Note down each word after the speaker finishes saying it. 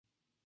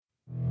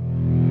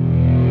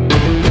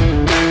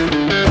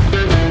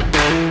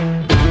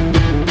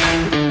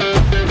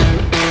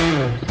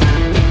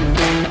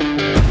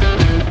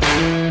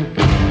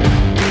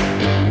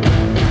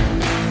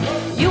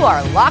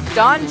Locked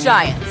On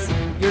Giants,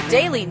 your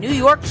daily New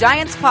York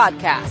Giants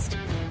podcast.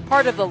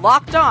 Part of the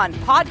Locked On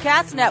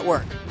Podcast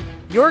Network,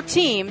 your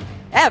team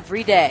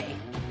every day.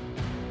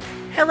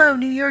 Hello,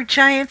 New York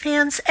Giant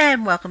fans,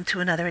 and welcome to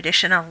another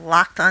edition of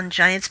Locked On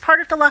Giants, part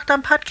of the Locked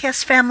On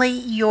Podcast family,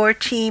 your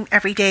team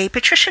every day.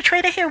 Patricia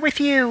Trader here with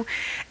you.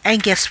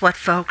 And guess what,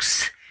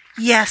 folks?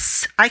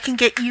 Yes, I can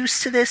get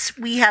used to this.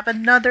 We have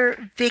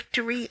another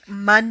victory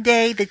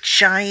Monday. The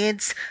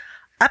Giants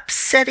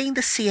upsetting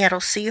the Seattle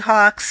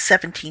Seahawks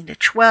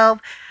 17-12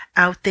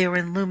 out there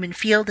in Lumen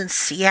Field in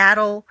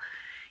Seattle.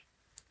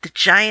 The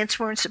Giants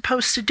weren't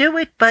supposed to do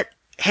it, but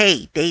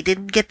hey, they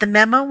didn't get the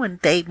memo and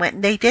they went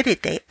and they did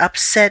it. They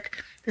upset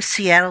the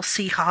Seattle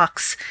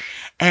Seahawks.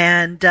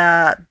 And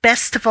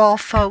best of all,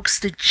 folks,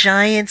 the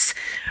Giants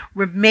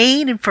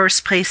remain in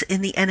first place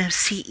in the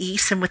NFC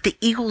East. And with the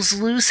Eagles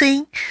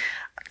losing,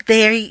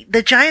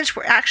 the Giants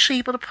were actually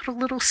able to put a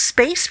little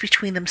space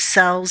between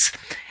themselves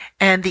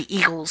and the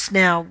Eagles.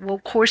 Now, we'll,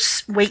 of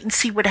course, wait and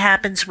see what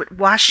happens with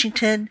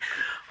Washington,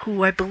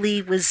 who I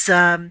believe was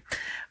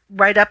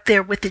right up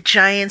there with the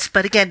Giants.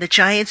 But again, the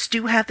Giants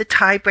do have the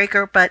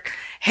tiebreaker. But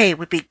hey, it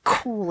would be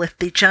cool if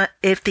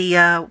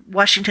the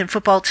Washington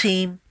football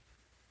team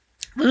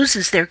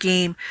loses their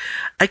game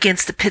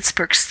against the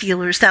Pittsburgh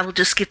Steelers. That'll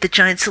just give the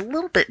Giants a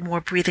little bit more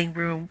breathing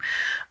room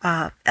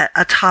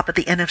atop of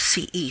the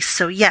NFC East.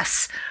 So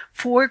yes,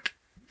 4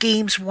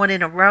 games won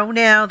in a row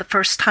now, the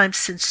first time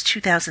since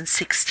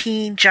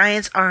 2016.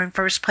 Giants are in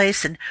first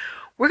place, and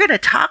we're going to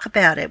talk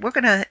about it. We're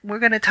going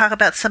to talk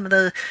about some of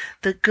the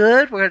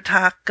good. We're going to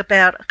talk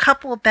about a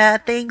couple of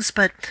bad things,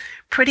 but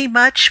pretty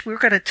much we're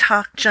going to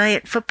talk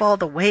Giant football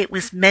the way it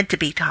was meant to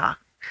be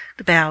talked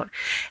about.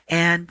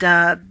 And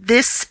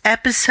this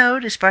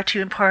episode is brought to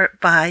you in part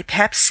by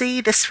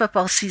Pepsi. This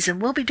football season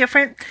will be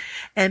different,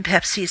 and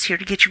Pepsi is here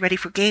to get you ready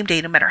for game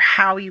day no matter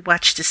how you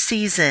watch the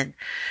season.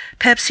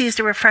 Pepsi is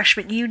the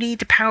refreshment you need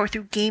to power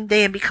through game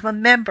day and become a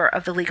member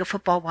of the League of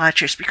Football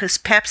Watchers, because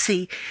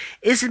Pepsi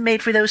isn't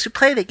made for those who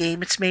play the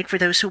game, it's made for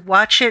those who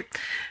watch it.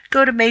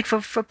 Go to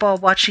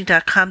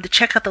madeforfootballwatching.com to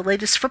check out the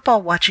latest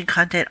football watching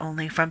content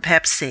only from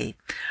Pepsi.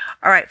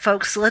 All right,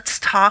 folks, let's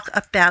talk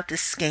about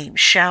this game,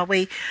 shall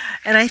we?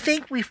 And I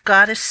think we've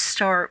got to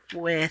start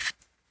with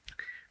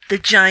the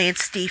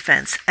Giants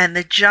defense and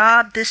the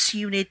job this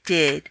unit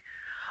did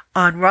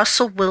on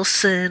Russell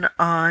Wilson,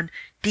 on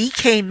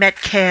DK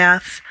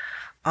Metcalf,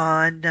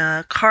 on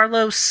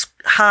Carlos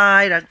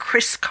Hyde, on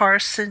Chris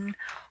Carson,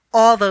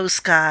 all those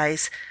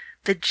guys.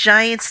 The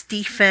Giants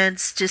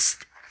defense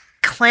just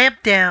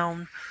clamped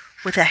down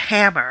with a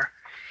hammer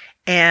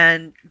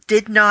and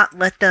did not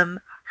let them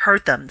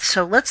hurt them.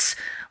 So let's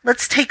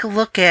take a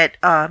look at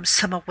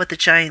some of what the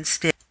Giants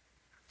did.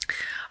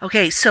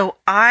 Okay, so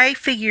I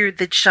figured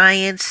the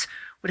Giants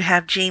would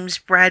have James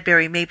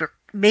Bradberry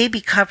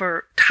maybe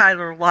cover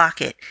Tyler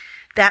Lockett.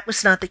 That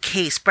was not the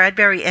case.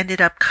 Bradberry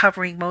ended up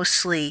covering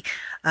mostly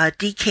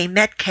DK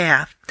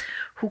Metcalf,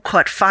 who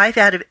caught 5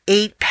 out of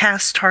 8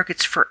 pass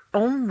targets for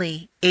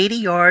only 80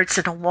 yards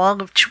and a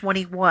long of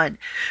 21.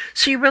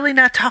 So you're really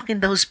not talking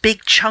those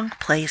big chunk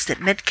plays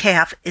that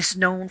Metcalf is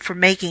known for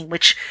making,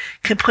 which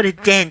can put a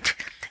dent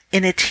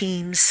in a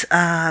team's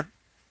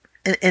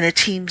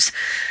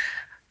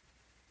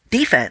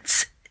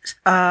defense.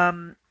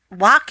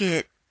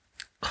 Lockett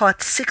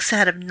caught 6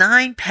 out of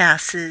 9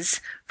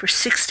 passes for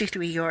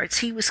 63 yards.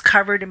 He was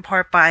covered in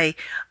part by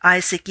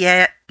Isaac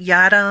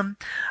Yiadom.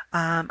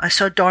 I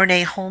saw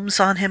Darnay Holmes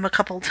on him a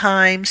couple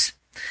times.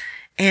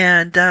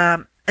 And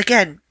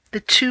again, the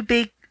 2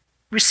 big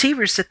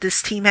receivers that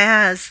this team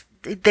has,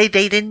 they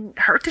didn't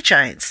hurt the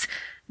Giants.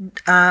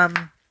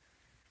 The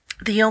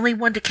only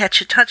one to catch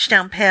a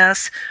touchdown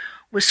pass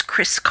was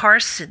Chris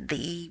Carson,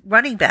 the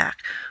running back,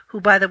 who,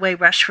 by the way,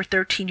 rushed for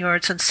 13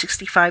 yards on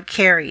 65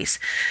 carries.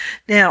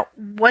 Now,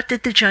 what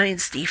did the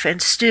Giants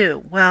defense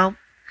do? Well,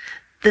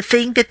 the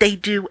thing that they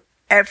do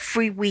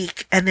every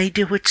week, and they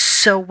do it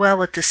so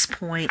well at this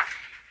point,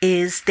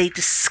 is they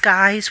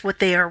disguise what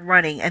they are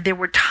running. And there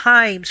were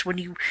times when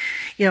you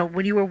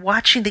were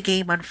watching the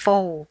game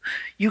unfold,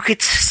 you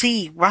could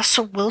see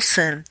Russell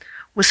Wilson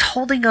was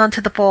holding on to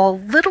the ball a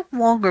little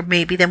longer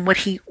maybe than what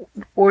he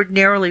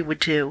ordinarily would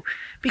do,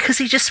 because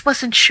he just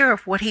wasn't sure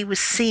of what he was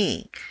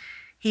seeing.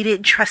 He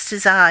didn't trust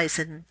his eyes,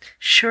 and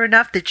sure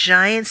enough, the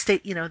Giants, they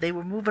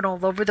were moving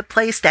all over the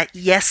place. That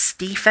yes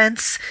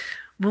defense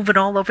moving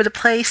all over the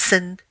place,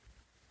 and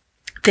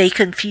they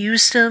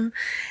confused him.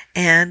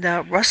 And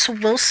Russell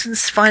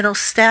Wilson's final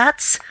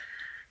stats,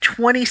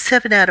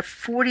 27 out of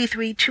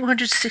 43,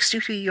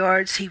 263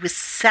 yards. He was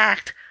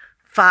sacked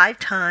 5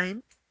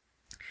 times.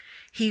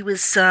 He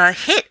was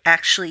hit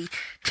actually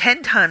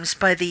 10 times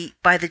by the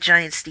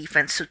Giants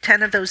defense. So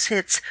 10 of those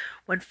hits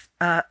went.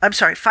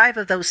 5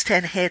 of those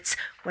 10 hits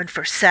went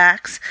for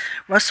sacks.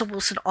 Russell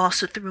Wilson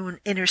also threw an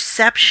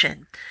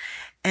interception,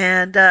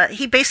 and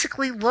he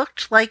basically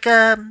looked like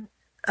a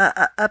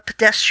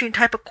pedestrian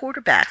type of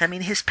quarterback. I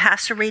mean, his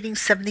passer rating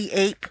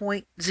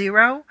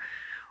 78.0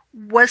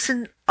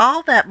 wasn't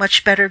all that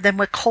much better than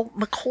what Colt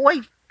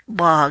McCoy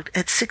logged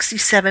at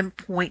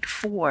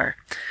 67.4.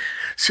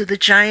 So the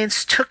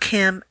Giants took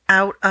him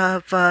out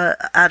of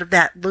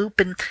that loop,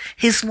 and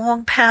his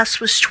long pass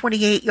was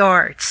 28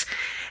 yards.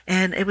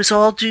 And it was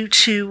all due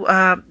to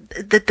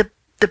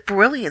the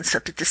brilliance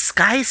of the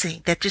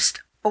disguising that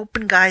just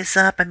opened guys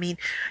up. I mean,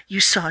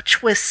 you saw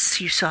twists,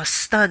 you saw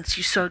stunts,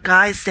 you saw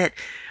guys that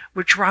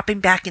were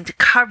dropping back into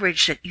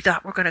coverage that you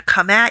thought were going to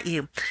come at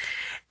you.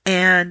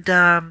 And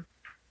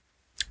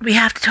we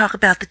have to talk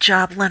about the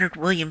job Leonard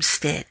Williams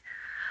did.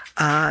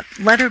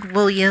 Leonard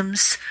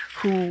Williams,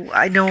 who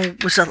I know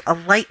was a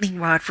lightning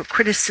rod for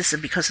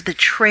criticism because of the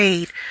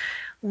trade,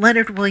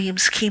 Leonard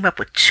Williams came up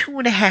with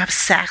 2.5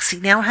 sacks. He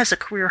now has a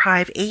career high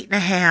of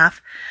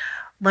 8.5.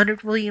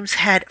 Leonard Williams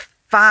had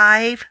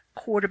 5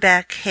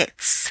 quarterback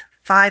hits,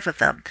 5 of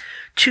them,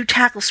 2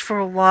 tackles for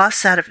a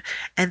loss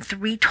and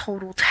 3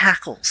 total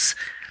tackles.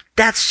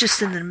 That's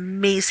just an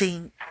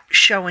amazing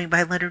showing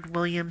by Leonard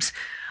Williams.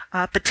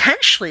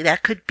 Potentially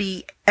that could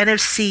be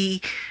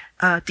NFC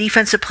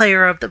Defensive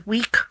Player of the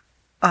Week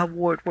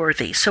award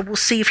worthy. So we'll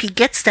see if he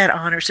gets that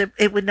honors.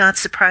 It would not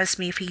surprise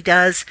me if he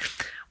does.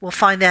 We'll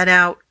find that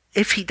out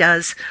if he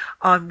does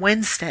on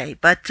Wednesday.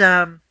 But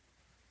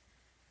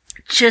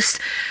just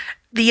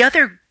the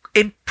other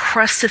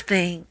impressive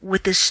thing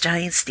with this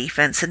Giants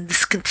defense, and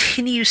this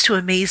continues to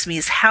amaze me,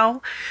 is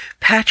how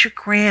Patrick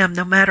Graham,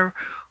 no matter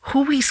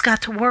who he's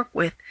got to work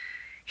with,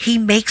 he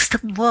makes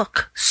them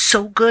look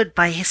so good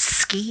by his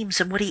schemes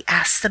and what he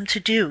asks them to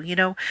do. You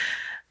know,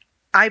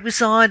 I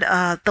was on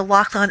the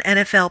Locked On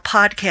NFL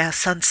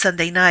podcast on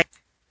Sunday night,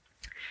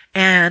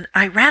 and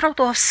I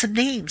rattled off some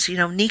names. You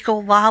know, Nico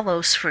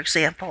Lalos, for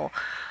example,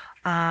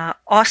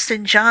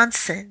 Austin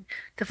Johnson,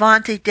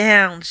 Devontae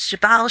Downs,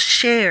 Jabal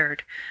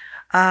Shared,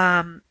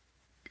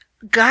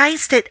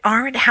 guys that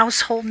aren't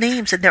household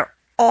names, and they're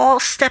all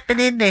stepping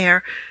in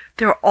there.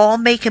 They're all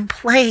making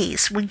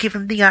plays when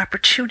given the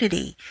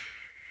opportunity.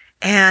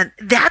 And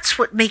that's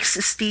what makes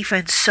this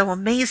defense so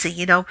amazing.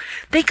 You know,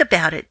 think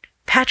about it.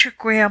 Patrick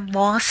Graham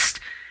lost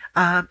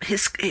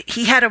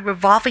he had a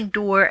revolving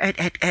door at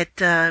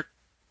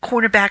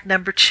cornerback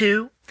number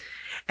 2,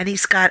 and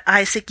he's got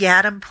Isaac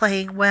Yiadom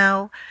playing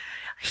well.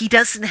 He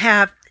doesn't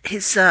have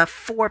his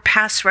 4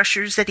 pass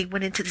rushers that he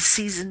went into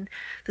the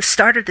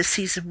start of the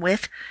season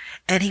with,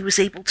 and he was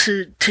able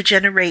to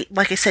generate,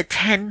 like I said,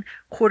 10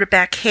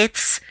 quarterback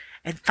hits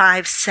and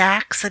 5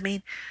 sacks. I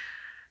mean,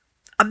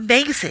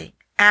 amazing.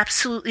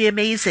 Absolutely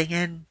amazing.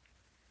 And,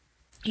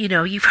 you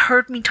know, you've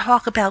heard me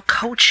talk about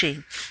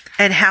coaching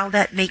and how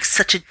that makes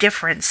such a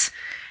difference.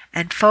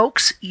 And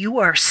folks, you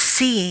are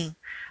seeing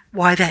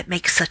why that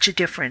makes such a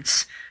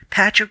difference.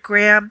 Patrick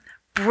Graham,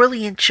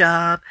 brilliant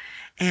job.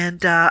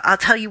 And I'll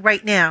tell you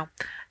right now,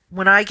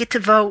 when I get to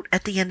vote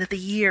at the end of the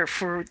year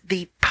for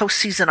the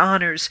postseason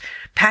honors,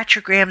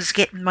 Patrick Graham's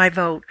getting my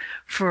vote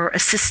for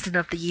Assistant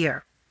of the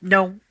Year.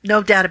 No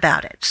doubt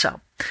about it.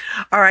 So,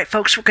 all right,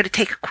 folks, we're going to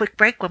take a quick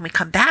break. When we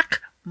come back,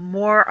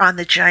 more on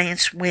the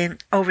Giants win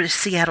over the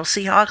Seattle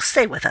Seahawks.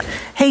 Stay with us.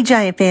 Hey,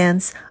 Giant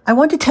fans. I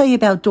want to tell you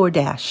about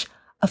DoorDash,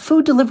 a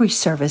food delivery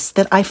service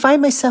that I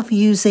find myself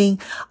using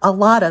a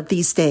lot of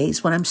these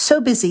days when I'm so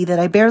busy that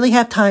I barely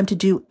have time to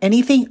do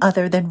anything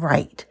other than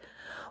write.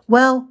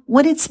 Well,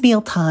 when it's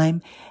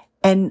mealtime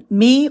and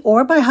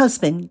my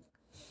husband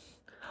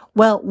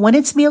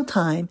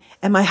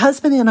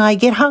and I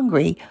get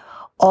hungry,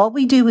 all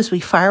we do is we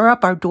fire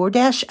up our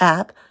DoorDash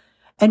app,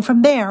 and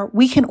from there,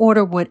 we can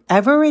order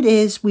whatever it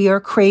is we are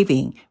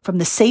craving from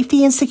the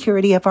safety and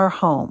security of our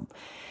home.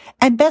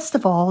 And best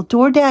of all,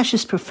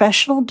 DoorDash's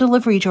professional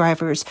delivery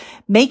drivers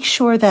make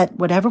sure that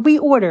whatever we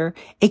order,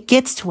 it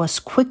gets to us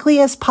quickly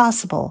as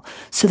possible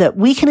so that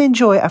we can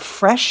enjoy a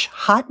fresh,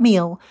 hot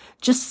meal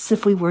just as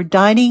if we were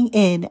dining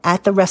in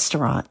at the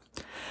restaurant.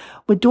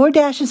 With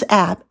DoorDash's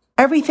app,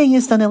 everything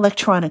is done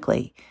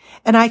electronically,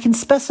 and I can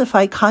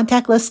specify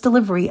contactless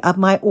delivery of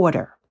my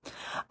order.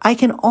 I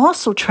can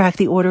also track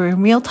the order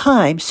in real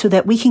time so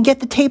that we can get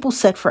the table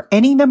set for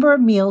any number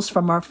of meals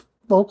from our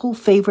local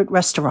favorite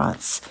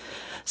restaurants.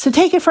 So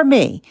take it from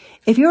me.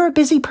 If you're a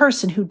busy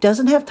person who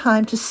doesn't have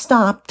time to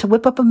stop to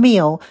whip up a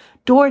meal,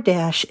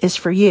 DoorDash is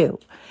for you.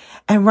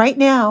 And right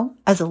now,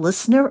 as a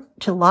listener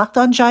to Locked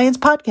On Giants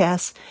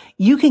podcast,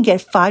 you can get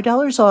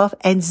 $5 off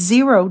and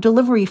 0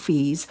 delivery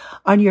fees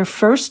on your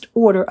first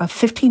order of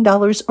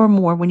 $15 or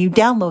more when you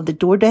download the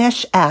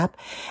DoorDash app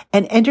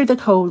and enter the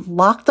code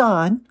Locked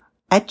On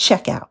at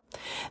checkout.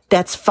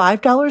 That's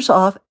 $5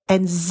 off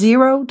and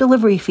 0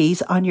 delivery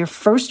fees on your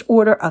first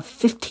order of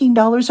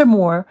 $15 or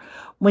more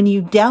when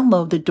you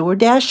download the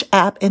DoorDash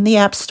app in the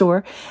App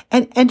Store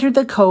and enter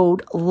the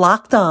code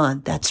Locked On.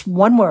 That's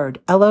one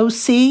word,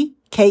 LOCKEDON.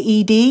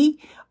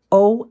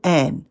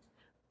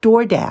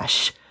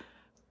 DoorDash,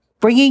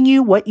 bringing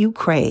you what you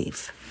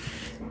crave.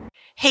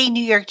 Hey,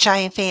 New York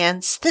Giant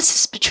fans. This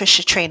is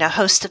Patricia Traina,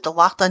 host of the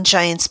Locked On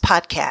Giants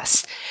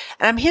podcast,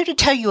 and I'm here to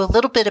tell you a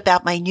little bit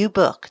about my new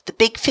book, The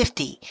Big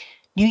 50,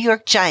 New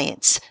York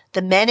Giants,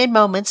 The Men and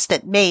Moments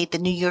That Made the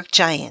New York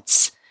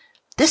Giants.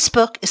 This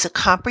book is a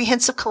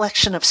comprehensive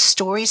collection of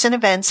stories and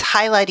events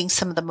highlighting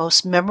some of the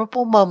most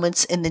memorable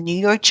moments in the New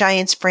York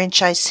Giants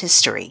franchise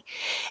history,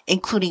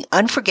 including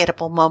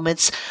unforgettable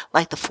moments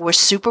like the 4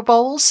 Super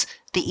Bowls,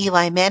 the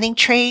Eli Manning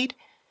trade,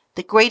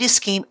 the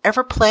greatest game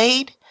ever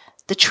played,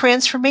 the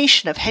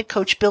transformation of head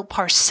coach Bill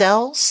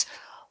Parcells,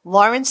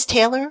 Lawrence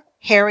Taylor,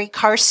 Harry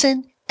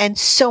Carson, and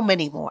so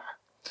many more.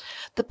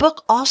 The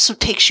book also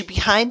takes you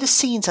behind the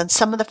scenes on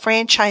some of the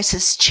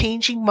franchise's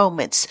changing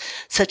moments,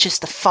 such as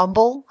the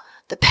fumble,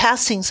 the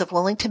passings of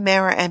Wellington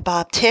Mara and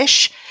Bob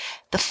Tisch,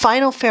 the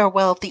final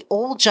farewell of the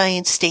old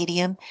Giants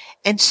Stadium,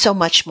 and so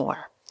much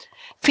more.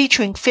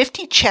 Featuring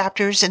 50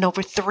 chapters and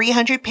over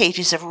 300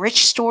 pages of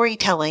rich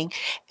storytelling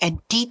and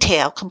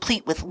detail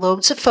complete with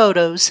loads of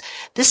photos,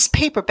 this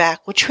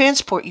paperback will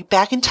transport you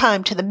back in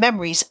time to the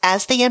memories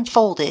as they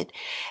unfolded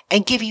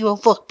and give you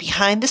a look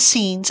behind the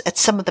scenes at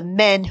some of the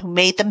men who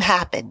made them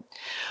happen.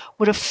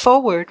 With a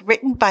foreword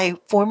written by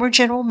former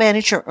general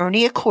manager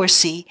Ernie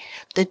Accorsi,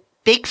 the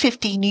Big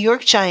 50 New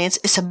York Giants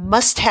is a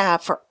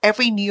must-have for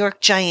every New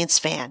York Giants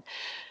fan.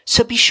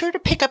 So be sure to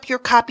pick up your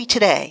copy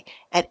today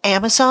at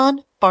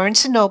Amazon,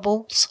 Barnes &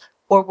 Nobles,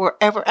 or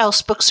wherever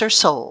else books are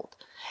sold.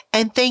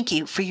 And thank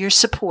you for your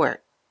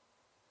support.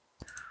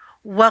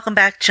 Welcome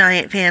back,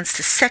 Giant fans,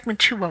 to segment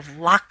 2 of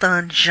Locked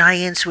On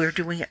Giants. We're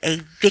doing a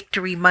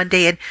Victory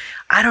Monday, and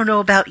I don't know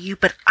about you,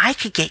 but I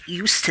could get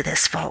used to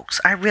this, folks.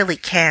 I really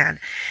can.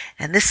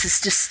 And this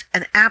is just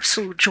an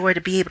absolute joy to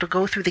be able to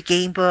go through the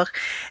game book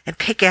and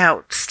pick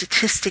out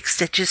statistics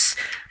that just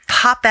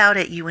pop out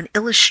at you and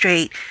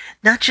illustrate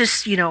not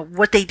just,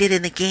 what they did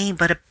in the game,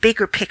 but a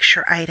bigger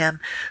picture item,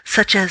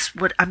 such as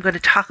what I'm going to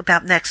talk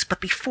about next. But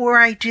before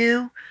I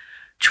do,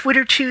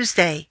 Twitter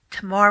Tuesday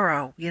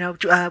tomorrow.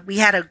 We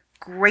had a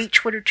great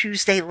Twitter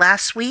Tuesday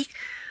last week.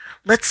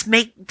 Let's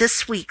make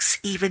this week's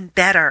even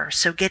better.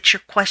 So get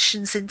your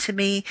questions into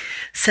me.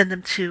 Send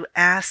them to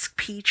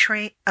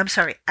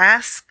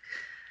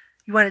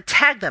you want to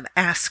tag them,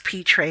 Ask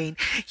P Train.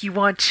 You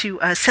want to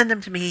send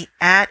them to me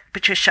at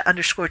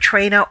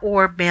Patricia_Traina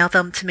or mail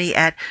them to me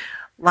at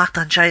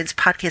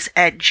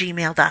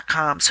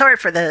LockedOnGiantsPodcast@gmail.com. Sorry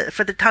for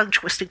the tongue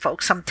twisting,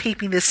 folks. I'm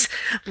taping this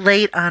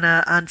late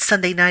on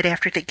Sunday night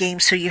after the game,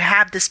 so you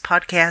have this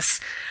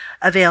podcast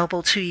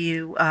available to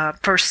you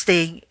first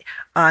thing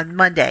on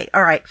Monday.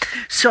 All right.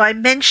 So I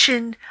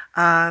mentioned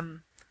a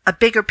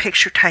bigger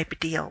picture type of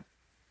deal,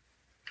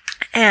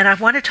 and I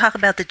want to talk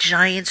about the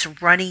Giants'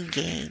 running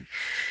game.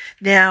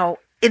 Now,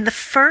 in the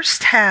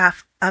first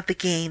half of the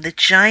game, the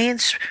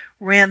Giants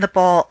ran the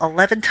ball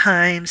 11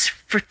 times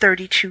for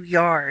 32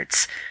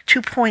 yards,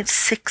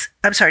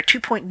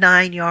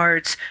 2.9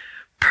 yards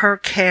per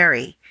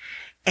carry.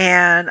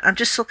 And I'm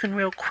just looking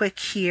real quick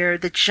here.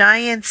 The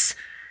Giants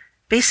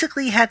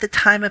basically had the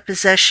time of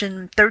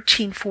possession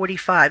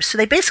 13:45. So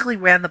they basically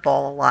ran the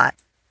ball a lot.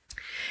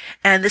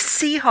 And the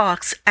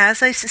Seahawks,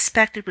 as I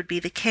suspected would be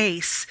the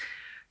case,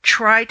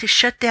 tried to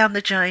shut down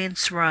the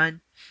Giants' run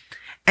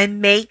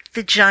and make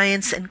the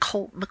Giants and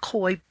Colt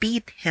McCoy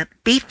beat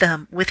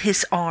them with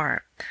his arm.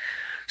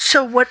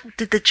 So what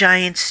did the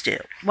Giants do?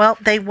 Well,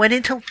 they went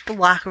into the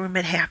locker room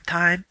at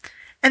halftime,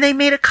 and they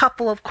made a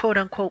couple of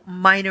quote-unquote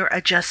minor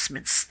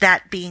adjustments,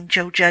 that being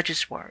Joe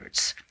Judge's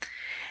words.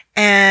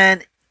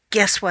 And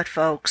guess what,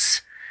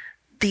 folks?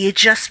 The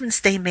adjustments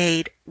they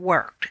made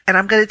worked. And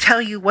I'm going to tell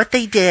you what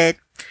they did,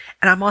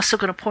 and I'm also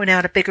going to point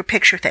out a bigger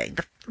picture thing.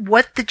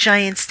 What the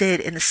Giants did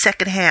in the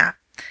second half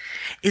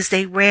is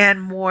they ran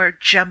more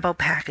jumbo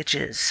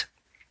packages.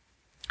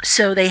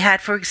 So they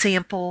had, for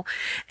example,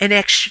 an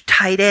extra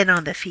tight end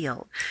on the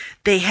field.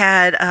 They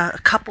had a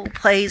couple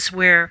plays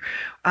where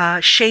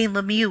Shane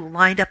Lemieux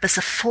lined up as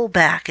a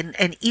fullback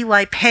and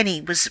Eli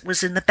Penny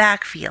was in the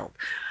backfield.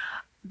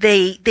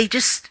 They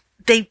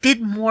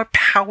did more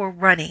power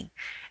running,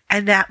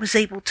 and that was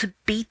able to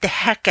beat the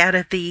heck out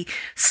of the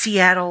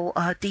Seattle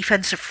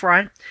defensive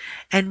front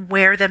and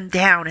wear them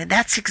down. And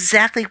that's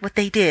exactly what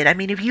they did. I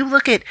mean, if you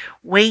look at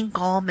Wayne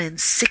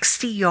Gallman's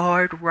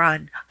 60-yard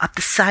run up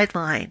the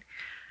sideline,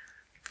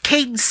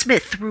 Caden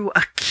Smith threw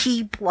a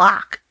key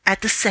block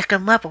at the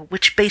second level,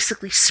 which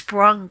basically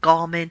sprung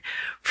Gallman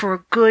for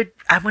a good,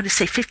 I want to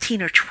say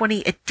 15 or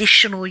 20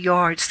 additional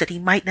yards that he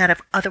might not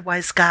have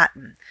otherwise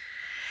gotten.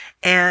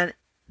 And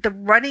the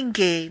running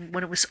game,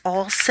 when it was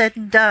all said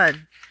and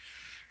done,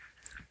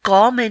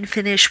 Gallman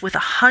finished with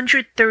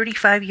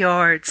 135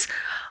 yards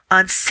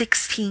on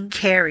 16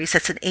 carries.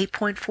 That's an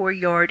 8.4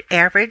 yard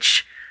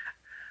average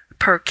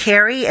per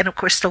carry, and of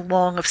course the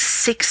long of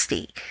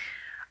 60.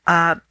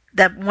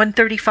 That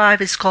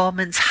 135 is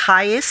Gallman's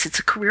highest. It's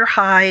a career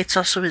high. It's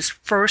also his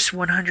first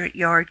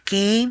 100-yard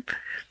game.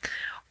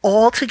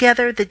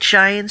 Altogether, the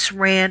Giants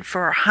ran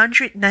for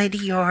 190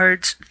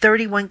 yards,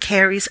 31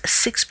 carries, a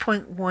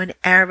 6.1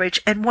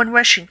 average, and 1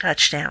 rushing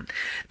touchdown.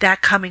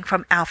 That coming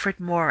from Alfred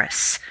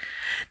Morris.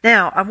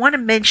 Now, I want to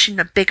mention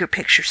a bigger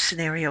picture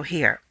scenario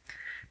here,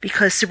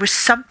 because there was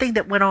something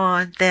that went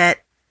on that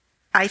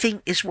I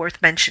think is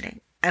worth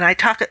mentioning. And I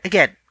talk,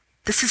 again,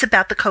 this is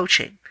about the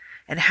coaching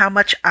and how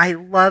much I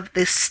love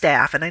this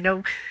staff. And I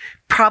know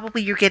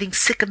Probably you're getting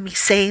sick of me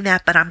saying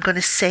that, but I'm going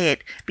to say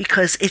it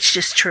because it's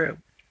just true.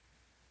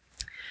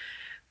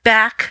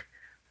 Back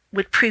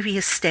with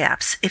previous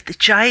staffs, if the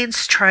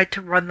Giants tried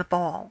to run the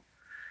ball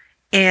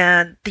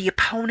and the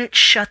opponent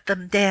shut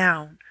them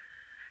down,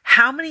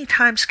 how many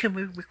times can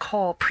we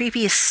recall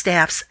previous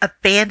staffs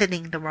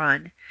abandoning the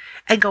run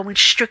and going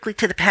strictly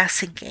to the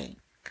passing game?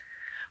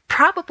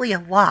 Probably a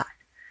lot.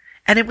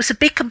 And it was a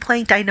big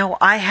complaint I know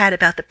I had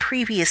about the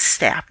previous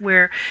staff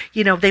where,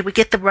 they would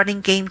get the running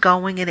game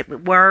going and it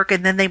would work,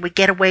 and then they would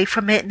get away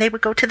from it and they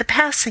would go to the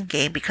passing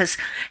game because,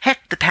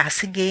 heck, the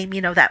passing game,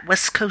 that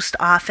West Coast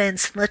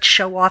offense, let's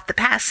show off the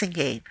passing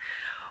game.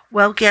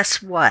 Well,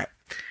 guess what?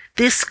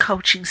 This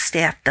coaching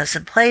staff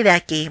doesn't play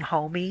that game,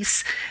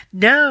 homies.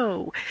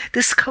 No,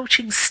 this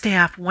coaching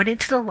staff went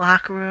into the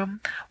locker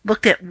room,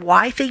 looked at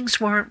why things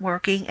weren't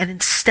working, and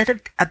instead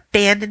of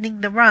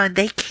abandoning the run,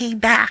 they came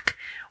back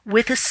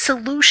with a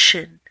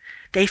solution.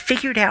 They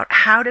figured out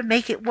how to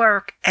make it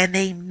work, and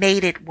they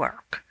made it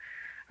work.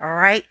 All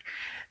right?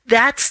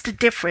 That's the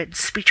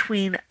difference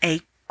between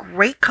a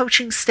great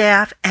coaching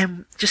staff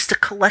and just a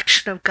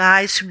collection of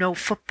guys who know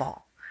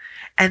football.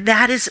 And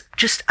that is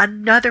just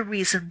another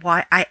reason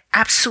why I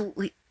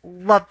absolutely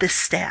love this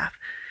staff.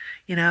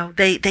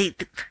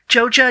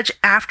 Joe Judge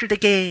after the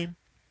game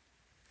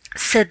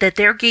said that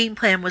their game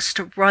plan was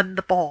to run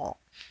the ball,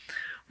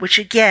 which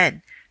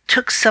again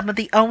took some of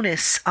the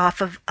onus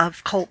off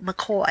of Colt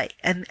McCoy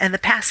and the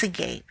passing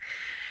game.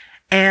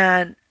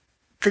 And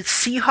the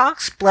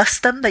Seahawks, bless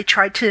them, they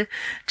tried to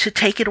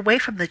take it away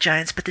from the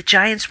Giants, but the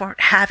Giants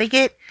weren't having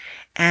it.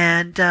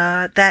 And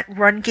that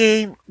run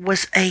game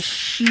was a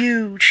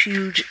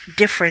huge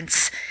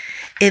difference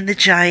in the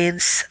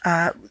Giants'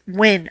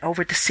 win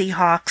over the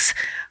Seahawks.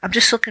 I'm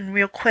just looking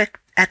real quick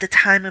at the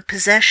time of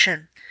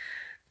possession.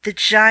 The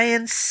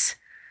Giants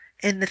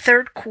in the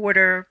third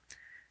quarter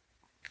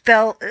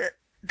fell.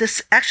 The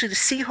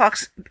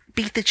Seahawks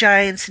beat the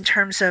Giants in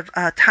terms of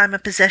time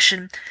of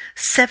possession,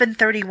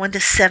 7:31 to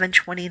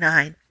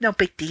 7:29. No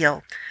big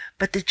deal.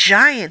 But the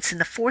Giants in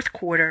the fourth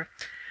quarter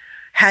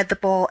had the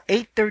ball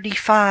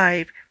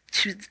 8:35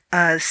 to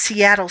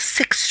Seattle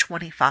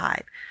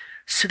 6:25.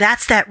 So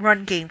that's that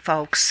run game,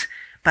 folks.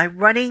 By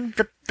running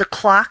the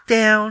clock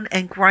down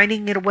and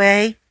grinding it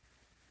away,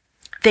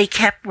 they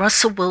kept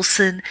Russell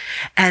Wilson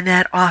and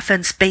that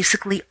offense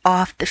basically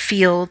off the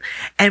field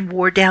and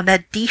wore down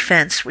that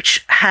defense,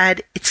 which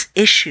had its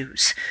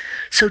issues.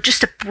 So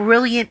just a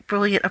brilliant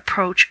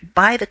approach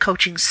by the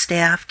coaching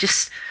staff.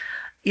 Just,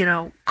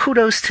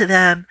 kudos to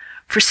them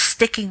for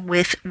sticking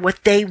with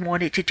what they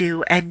wanted to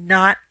do and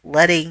not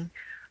letting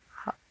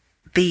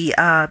the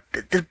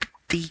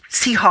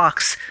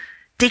Seahawks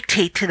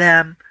dictate to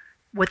them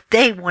what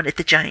they wanted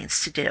the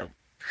Giants to do.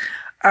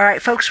 All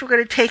right, folks, we're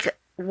going to take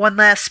one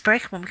last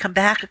break. When we come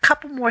back, a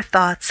couple more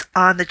thoughts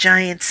on the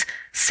Giants'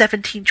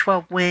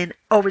 17-12 win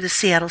over the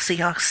Seattle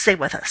Seahawks. Stay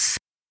with us.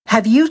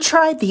 Have you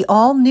tried the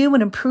all-new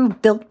and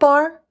improved Built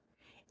Bar?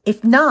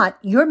 If not,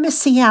 you're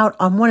missing out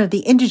on one of the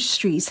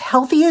industry's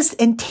healthiest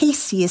and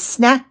tastiest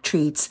snack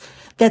treats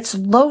that's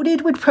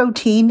loaded with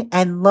protein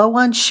and low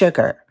on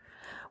sugar.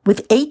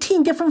 With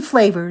 18 different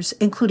flavors,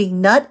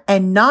 including nut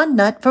and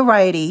non-nut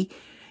variety,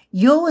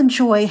 you'll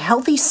enjoy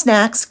healthy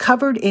snacks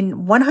covered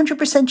in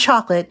 100%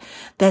 chocolate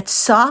that's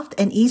soft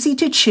and easy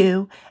to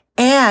chew,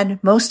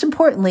 and most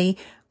importantly,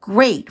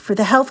 great for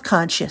the health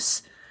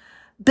conscious.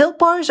 Built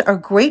Bars are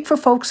great for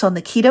folks on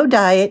the keto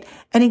diet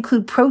and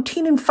include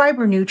protein and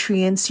fiber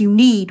nutrients you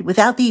need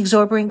without the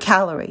exorbitant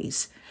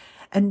calories.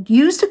 And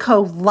use the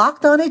code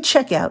LOCKEDON at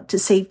checkout to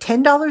save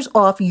 $10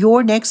 off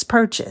your next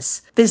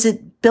purchase.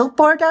 Visit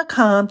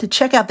BuiltBar.com to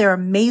check out their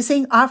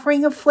amazing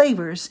offering of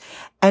flavors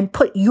and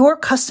put your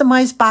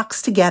customized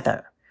box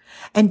together.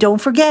 And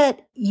don't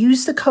forget,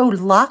 use the code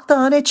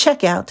LOCKEDON at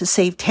checkout to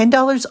save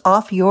 $10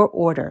 off your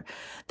order.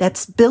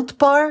 That's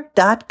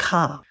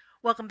BuiltBar.com.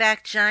 Welcome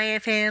back,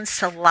 Giant fans,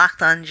 to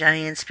Locked On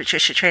Giants.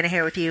 Patricia Traina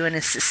here with you, and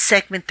this is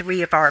segment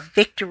 3 of our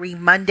Victory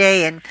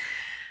Monday, and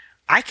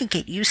I can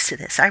get used to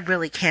this. I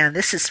really can.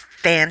 This is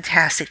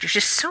fantastic. There's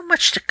just so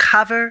much to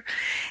cover,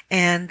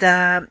 and,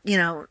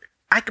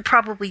 I could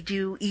probably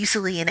do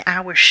easily an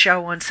hour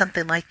show on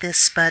something like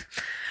this, but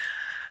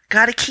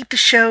got to keep the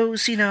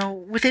shows,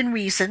 within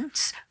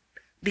reasons,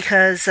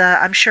 because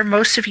I'm sure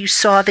most of you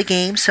saw the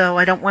game, so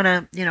I don't want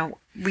to,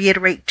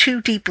 reiterate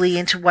too deeply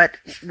into what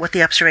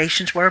the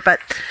observations were. But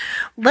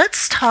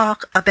let's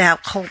talk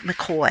about Colt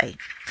McCoy,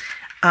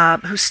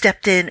 who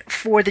stepped in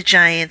for the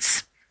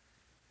Giants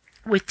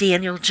with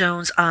Daniel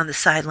Jones on the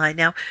sideline.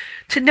 Now,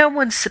 to no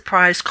one's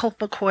surprise, Joe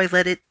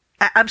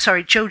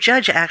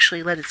Judge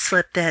actually let it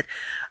slip that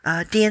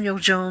Daniel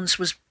Jones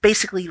was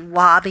basically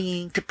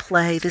lobbying to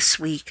play this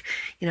week,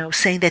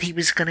 saying that he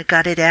was going to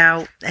gut it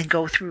out and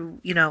go through,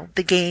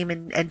 the game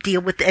and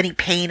deal with any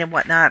pain and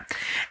whatnot.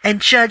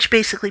 And Judge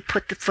basically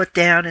put the foot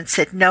down and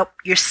said, nope,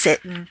 you're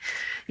sitting,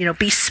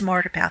 be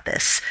smart about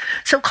this.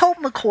 So Colt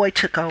McCoy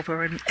took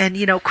over and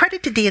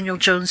credit to Daniel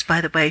Jones, by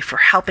the way, for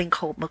helping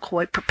Colt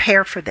McCoy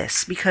prepare for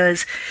this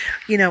because,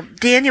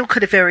 Daniel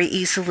could have very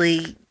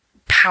easily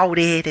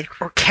pouted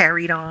or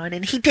carried on,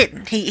 and he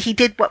didn't. He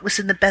did what was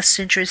in the best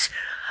interest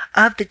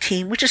of the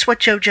team, which is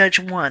what Joe Judge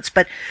wants.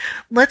 But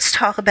let's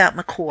talk about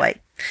McCoy.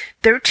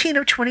 13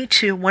 of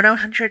 22,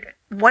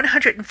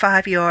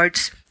 105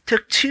 yards,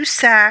 took 2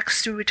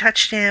 sacks, threw a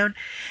touchdown,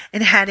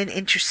 and had an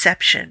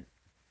interception.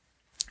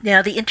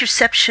 Now, the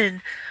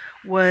interception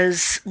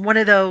was one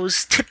of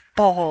those tip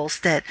balls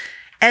that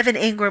Evan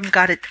Ingram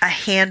got a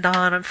hand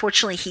on.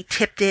 Unfortunately, he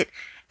tipped it,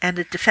 and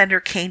the defender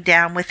came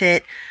down with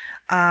it.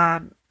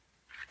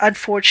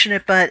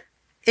 Unfortunate, but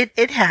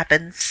it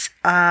happens.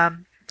 A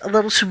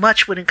little too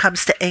much when it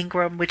comes to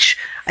Ingram, which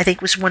I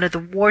think was one of the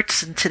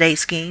warts in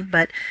today's game,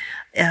 but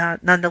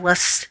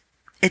nonetheless,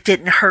 it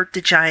didn't hurt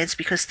the Giants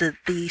because the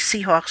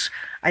Seahawks,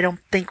 I don't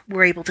think,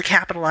 were able to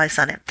capitalize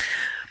on it.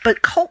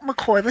 But Colt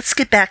McCoy, let's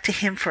get back to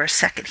him for a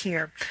second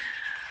here.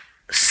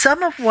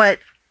 Some of what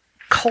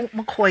Colt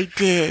McCoy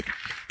did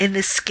in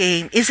this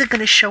game isn't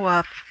going to show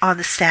up on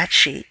the stat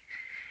sheet.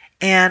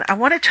 And I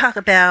want to talk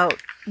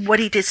about what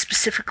he did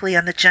specifically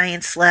on the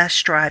Giants'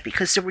 last drive,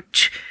 because there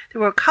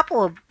were a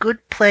couple of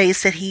good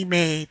plays that he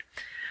made,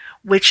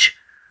 which,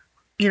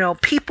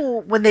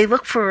 people, when they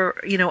look for,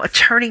 a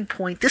turning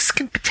point, this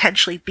can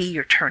potentially be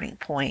your turning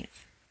point.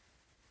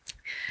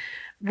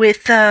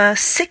 With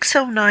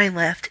 6:09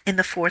 left in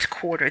the fourth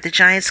quarter, the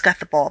Giants got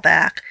the ball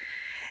back,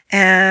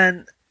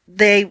 and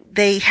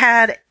they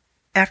had,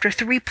 after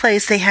 3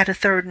 plays, they had a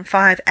 3rd and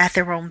 5 at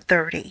their own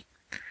 30.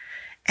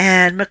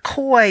 And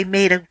McCoy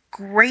made a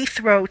great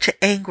throw to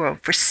Ingram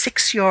for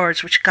 6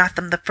 yards, which got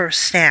them the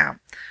first down.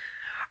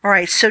 All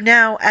right, so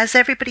now, as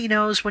everybody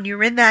knows, when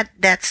you're in that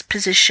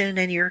position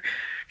and you're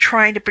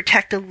trying to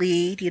protect a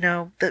lead,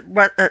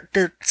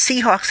 the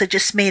Seahawks had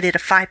just made it a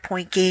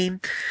 5-point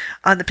game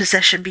on the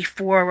possession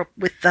before,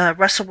 with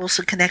Russell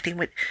Wilson connecting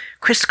with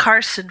Chris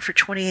Carson for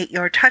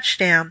 28-yard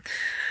touchdown.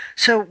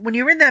 So when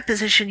you're in that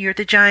position, you're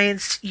the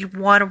Giants, you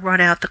want to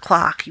run out the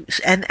clock.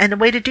 And the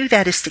way to do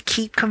that is to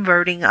keep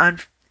converting on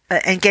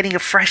and getting a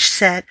fresh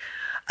set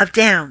of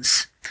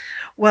downs.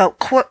 Well,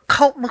 Colt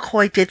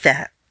McCoy did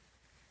that.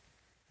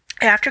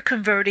 After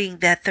converting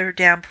that 3rd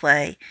down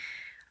play,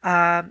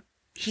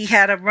 he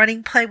had a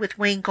running play with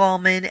Wayne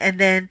Gallman, and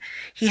then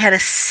he had a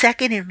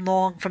 2nd and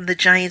long from the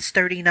Giants'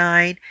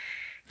 39,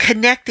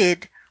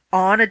 connected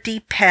on a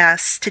deep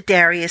pass to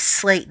Darius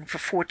Slayton for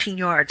 14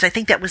 yards. I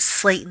think that was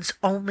Slayton's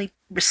only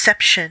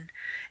reception,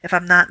 if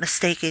I'm not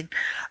mistaken,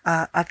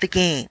 of the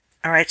game.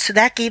 All right, so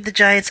that gave the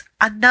Giants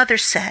another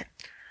set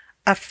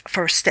of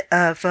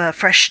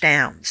fresh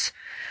downs.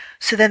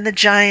 So then the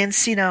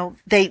Giants,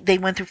 they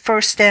went through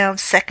 1st down,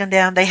 2nd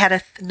down. They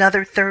had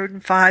another 3rd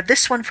and 5.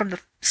 This one from the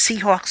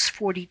Seahawks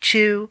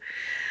 42.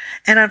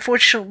 And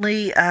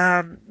unfortunately,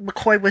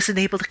 McCoy wasn't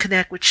able to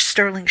connect with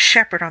Sterling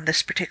Shepard on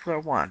this particular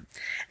one.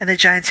 And the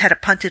Giants had to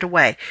punt it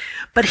away.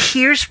 But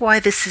here's why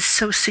this is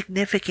so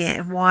significant,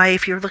 and why,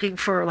 if you're looking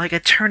for like a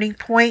turning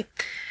point,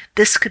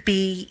 this could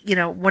be,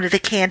 one of the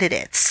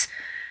candidates.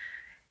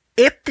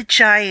 If the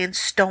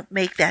Giants don't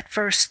make that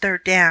first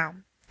 3rd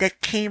down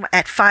that came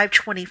at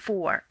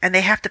 5:24 and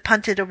they have to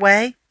punt it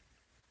away,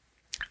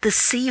 the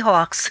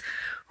Seahawks,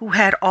 who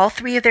had all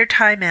 3 of their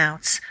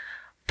timeouts,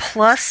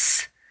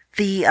 plus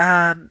the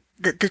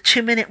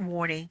 2-minute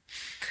warning,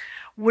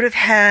 would have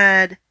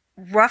had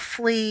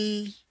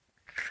roughly,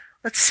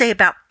 let's say,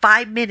 about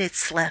 5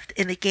 minutes left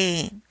in the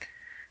game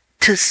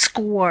to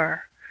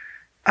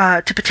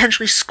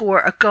potentially score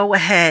a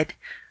go-ahead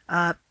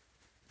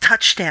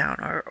touchdown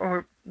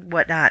or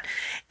whatnot.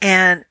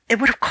 And it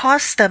would have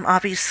cost them,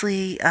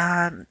 obviously,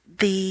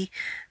 the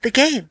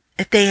game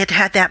if they had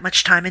had that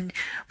much time. And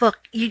look,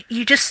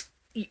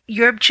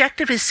 your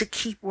objective is to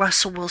keep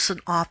Russell Wilson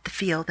off the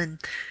field, and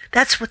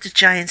that's what the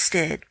Giants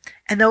did.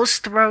 And those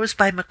throws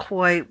by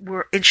McCoy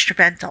were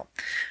instrumental.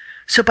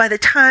 So by the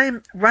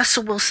time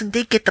Russell Wilson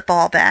did get the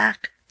ball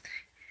back,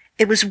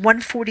 it was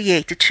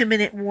 1:48. The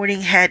 2-minute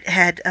warning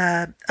had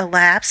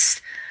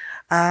elapsed.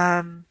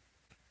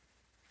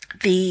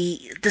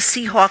 The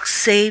Seahawks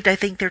saved, I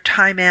think, their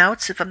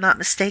timeouts, if I'm not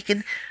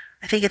mistaken.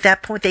 I think at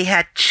that point they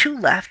had 2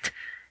 left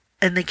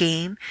in the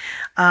game.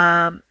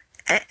 And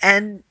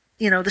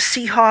the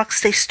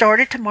Seahawks, they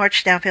started to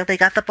march downfield. They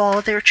got the ball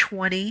at their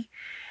 20,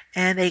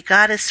 and they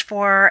got as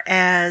far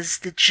as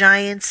the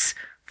Giants'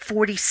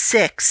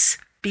 46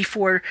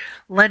 before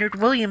Leonard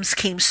Williams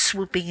came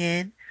swooping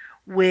in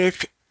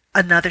with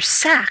another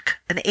sack,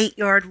 an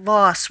 8-yard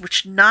loss,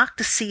 which knocked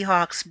the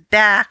Seahawks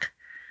back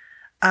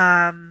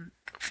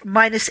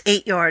minus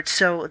 8 yards.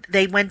 So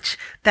they went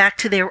back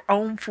to their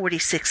own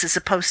 46 as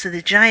opposed to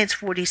the Giants'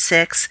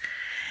 46.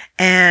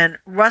 And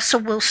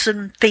Russell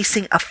Wilson,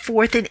 facing a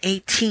 4th and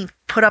 18,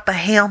 put up a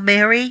Hail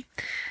Mary.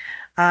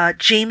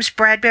 James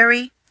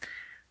Bradbury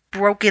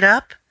broke it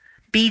up.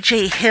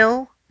 B.J.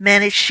 Hill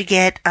managed to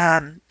get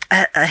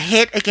a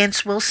hit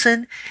against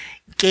Wilson.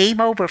 Game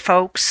over,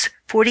 folks.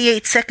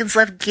 48 seconds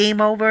left, game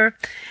over.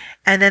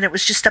 And then it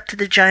was just up to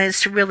the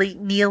Giants to really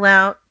kneel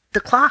out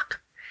the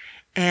clock.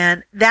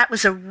 And that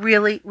was a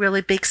really,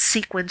 really big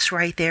sequence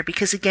right there,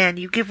 because, again,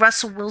 you give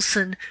Russell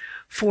Wilson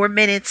 4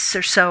 minutes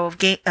or so of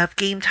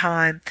game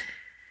time,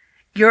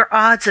 your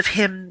odds of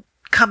him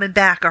coming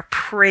back are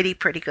pretty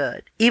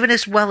good. Even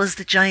as well as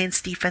the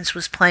Giants defense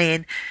was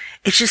playing,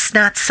 it's just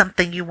not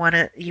something you want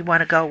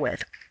to go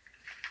with.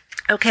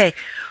 Okay,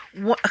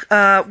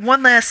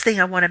 one last thing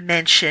I want to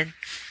mention,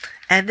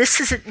 and this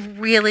isn't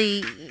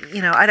really,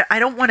 I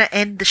don't want to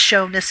end the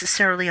show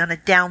necessarily on a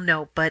down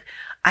note, but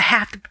I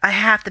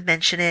have to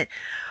mention it.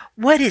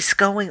 What is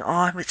going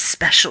on with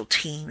special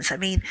teams? I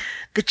mean,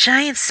 the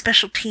Giants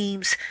special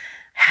teams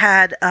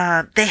had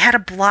a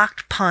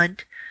blocked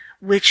punt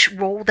which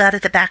rolled out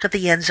at the back of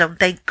the end zone.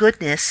 Thank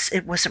goodness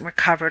it wasn't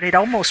recovered. It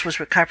almost was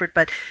recovered,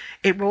 but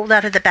it rolled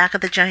out of the back of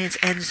the Giants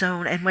end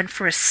zone and went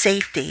for a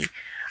safety.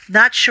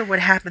 Not sure what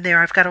happened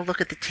there. I've got to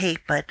look at the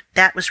tape, but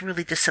that was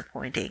really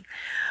disappointing.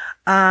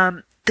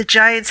 The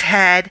Giants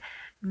had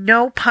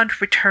no punt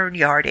return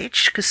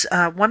yardage because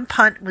one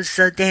punt was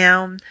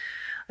down.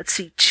 Let's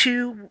see,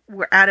 2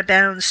 were out of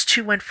bounds,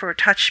 2 went for a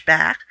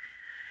touchback.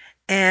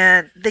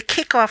 And the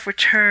kickoff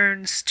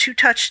returns, two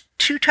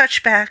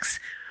touchbacks,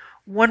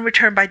 1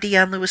 return by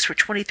Dion Lewis for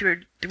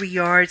 23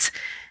 yards.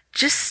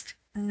 Just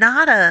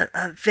not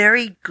a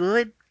very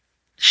good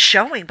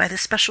showing by the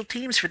special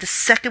teams for the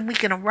second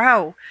week in a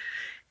row.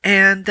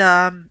 And,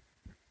 to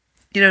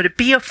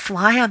be a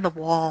fly on the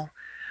wall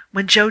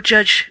when Joe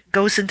Judge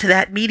goes into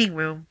that meeting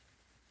room,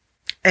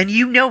 and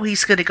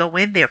he's going to go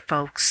in there,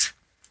 folks.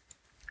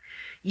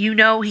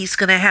 He's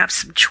going to have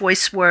some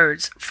choice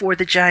words for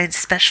the Giants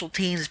special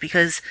teams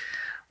because,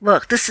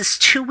 look, this is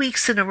 2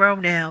 weeks in a row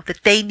now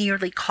that they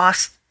nearly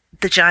cost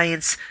the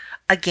Giants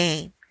a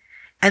game.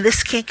 And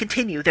this can't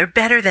continue. They're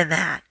better than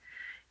that.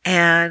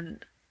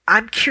 And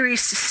I'm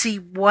curious to see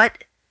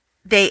what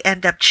they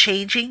end up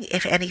changing,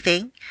 if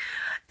anything,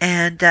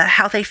 and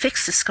how they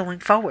fix this going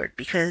forward.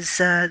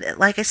 Because,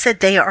 like I said,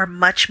 they are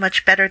much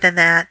better than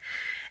that.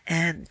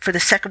 And for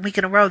the second week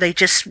in a row, they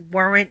just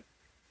weren't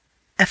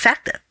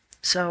effective.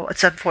 So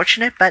it's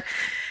unfortunate, but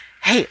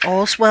hey,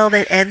 all's well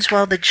that ends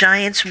well. The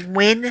Giants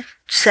win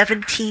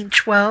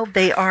 17-12.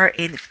 They are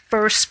in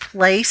first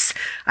place.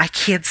 I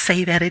can't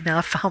say that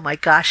enough. Oh my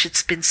gosh,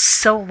 it's been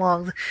so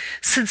long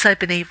since I've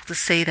been able to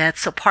say that.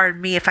 So pardon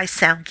me if I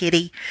sound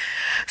giddy.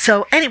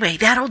 So anyway,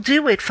 that'll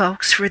do it,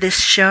 folks, for this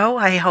show.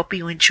 I hope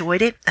you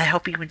enjoyed it. I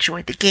hope you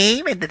enjoyed the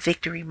game and the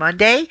Victory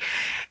Monday.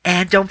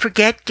 And don't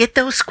forget, get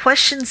those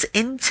questions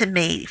into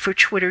me for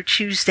Twitter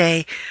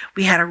Tuesday.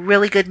 We had a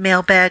really good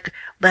mailbag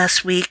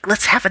last week.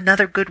 Let's have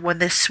another good one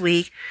this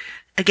week.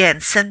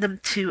 Again, send them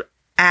to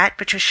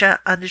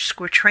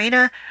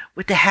 @Patricia_Traina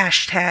with the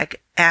hashtag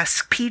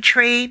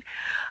AskPTrain,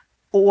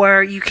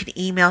 or you can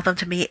email them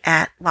to me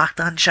at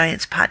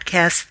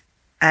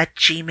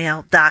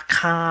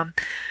LockedOnGiantsPodcast@gmail.com.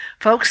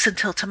 Folks,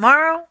 until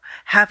tomorrow,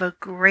 have a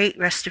great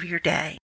rest of your day.